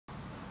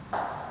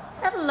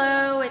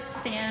Hello, it's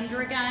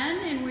Sandra again,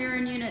 and we're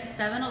in Unit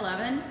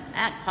 711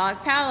 at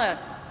Hogg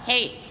Palace.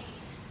 Hey,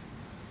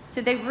 so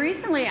they've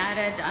recently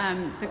added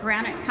the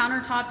granite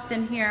countertops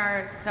in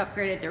here,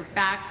 upgraded their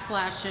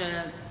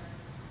backsplashes.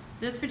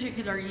 This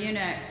particular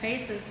unit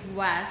faces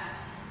west.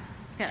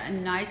 It's got a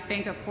nice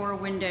bank of 4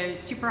 windows,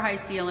 super high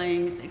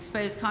ceilings,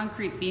 exposed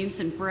concrete beams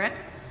and brick.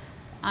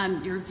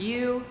 Your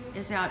view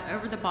is out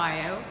over the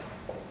bayou,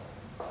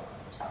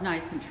 which is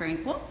nice and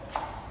tranquil.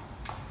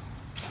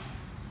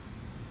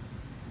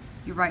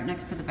 You're right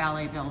next to the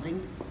ballet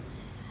building.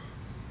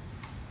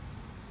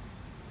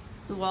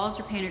 The walls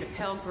are painted a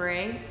pale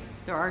gray.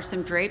 There are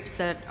some drapes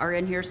that are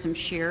in here, some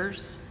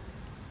shears.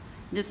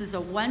 This is a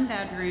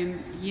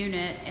 1-bedroom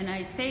unit, and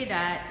I say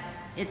that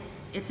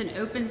it's an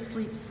open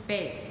sleep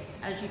space.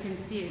 As you can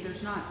see,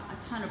 there's not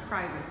a ton of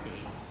privacy,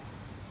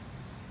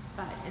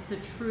 but it's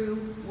a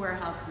true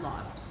warehouse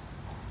loft.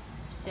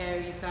 So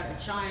you've got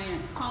a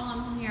giant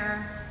column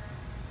here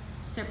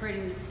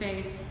separating the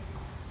space.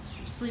 It's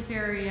your sleep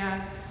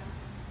area.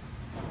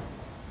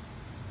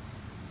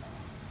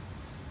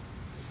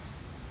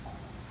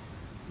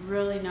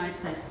 Really nice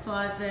sized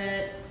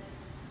closet.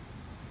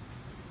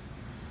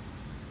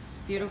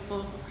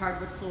 Beautiful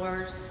hardwood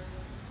floors.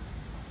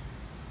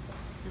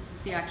 This is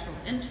the actual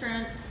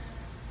entrance.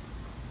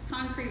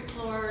 Concrete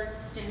floors,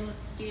 stainless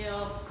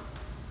steel.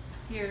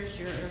 Here's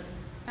your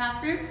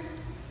bathroom.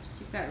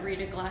 So you've got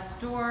rated glass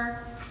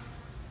door,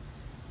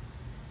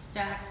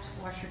 stacked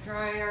washer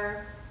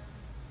dryer,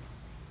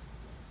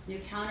 new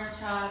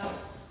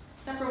countertops,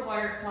 separate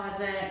water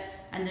closet,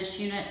 and this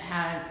unit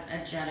has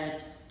a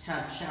jetted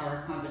tub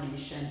shower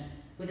combination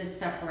with a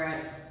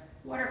separate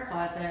water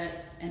closet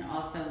and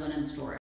also linen storage.